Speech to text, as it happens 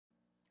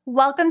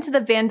Welcome to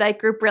the Van Dyke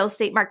Group Real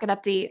Estate Market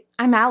Update.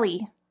 I'm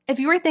Allie. If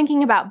you are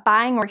thinking about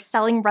buying or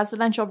selling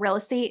residential real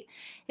estate,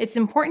 it's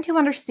important to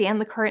understand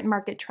the current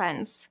market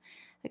trends.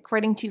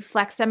 According to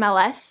Flex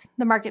MLS,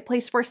 the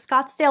marketplace for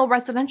Scottsdale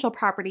residential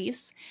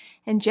properties,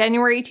 in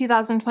January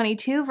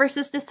 2022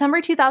 versus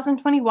December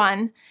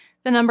 2021,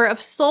 the number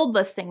of sold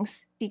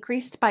listings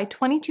decreased by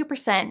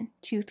 22%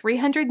 to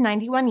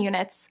 391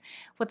 units,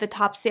 with the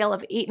top sale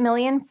of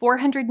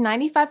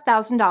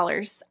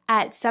 $8,495,000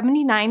 at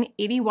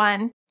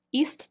 7981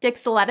 E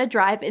Dixileta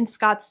Drive in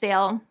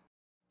Scottsdale.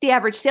 The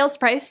average sales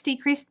price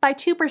decreased by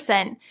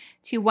 2%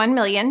 to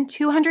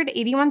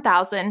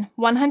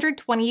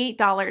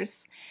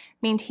 $1,281,128,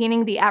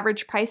 maintaining the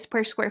average price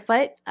per square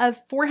foot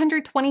of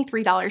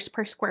 $423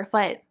 per square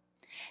foot.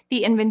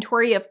 The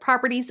inventory of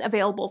properties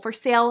available for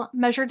sale,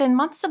 measured in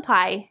months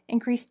supply,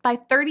 increased by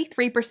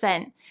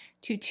 33%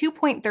 to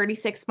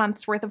 2.36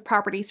 months worth of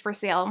properties for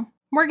sale.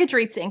 Mortgage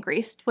rates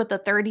increased, with the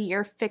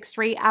 30-year fixed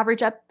rate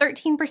average up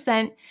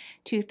 13%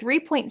 to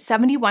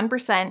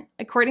 3.71%,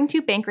 according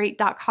to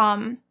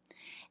Bankrate.com.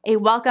 A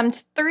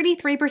welcomed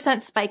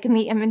 33% spike in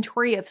the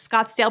inventory of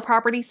Scottsdale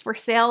properties for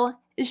sale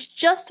is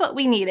just what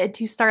we needed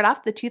to start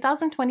off the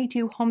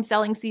 2022 home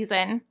selling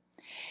season.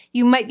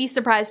 You might be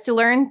surprised to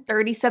learn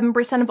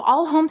 37% of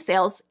all home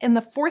sales in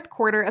the fourth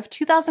quarter of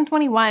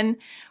 2021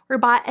 were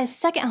bought as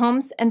second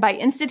homes and by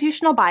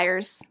institutional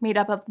buyers made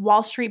up of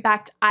Wall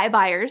Street-backed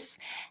iBuyers,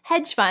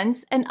 hedge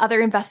funds, and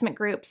other investment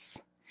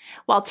groups.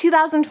 While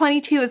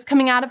 2022 is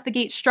coming out of the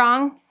gate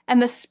strong,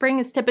 and the spring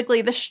is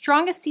typically the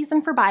strongest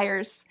season for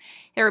buyers,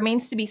 it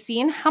remains to be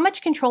seen how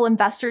much control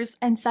investors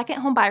and second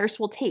home buyers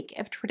will take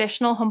if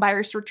traditional home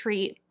buyers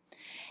retreat.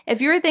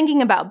 If you're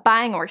thinking about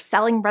buying or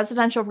selling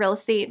residential real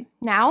estate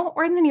now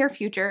or in the near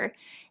future,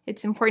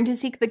 it's important to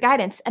seek the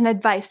guidance and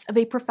advice of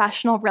a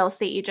professional real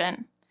estate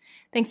agent.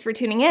 Thanks for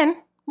tuning in.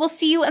 We'll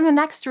see you in the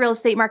next real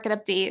estate market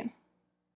update.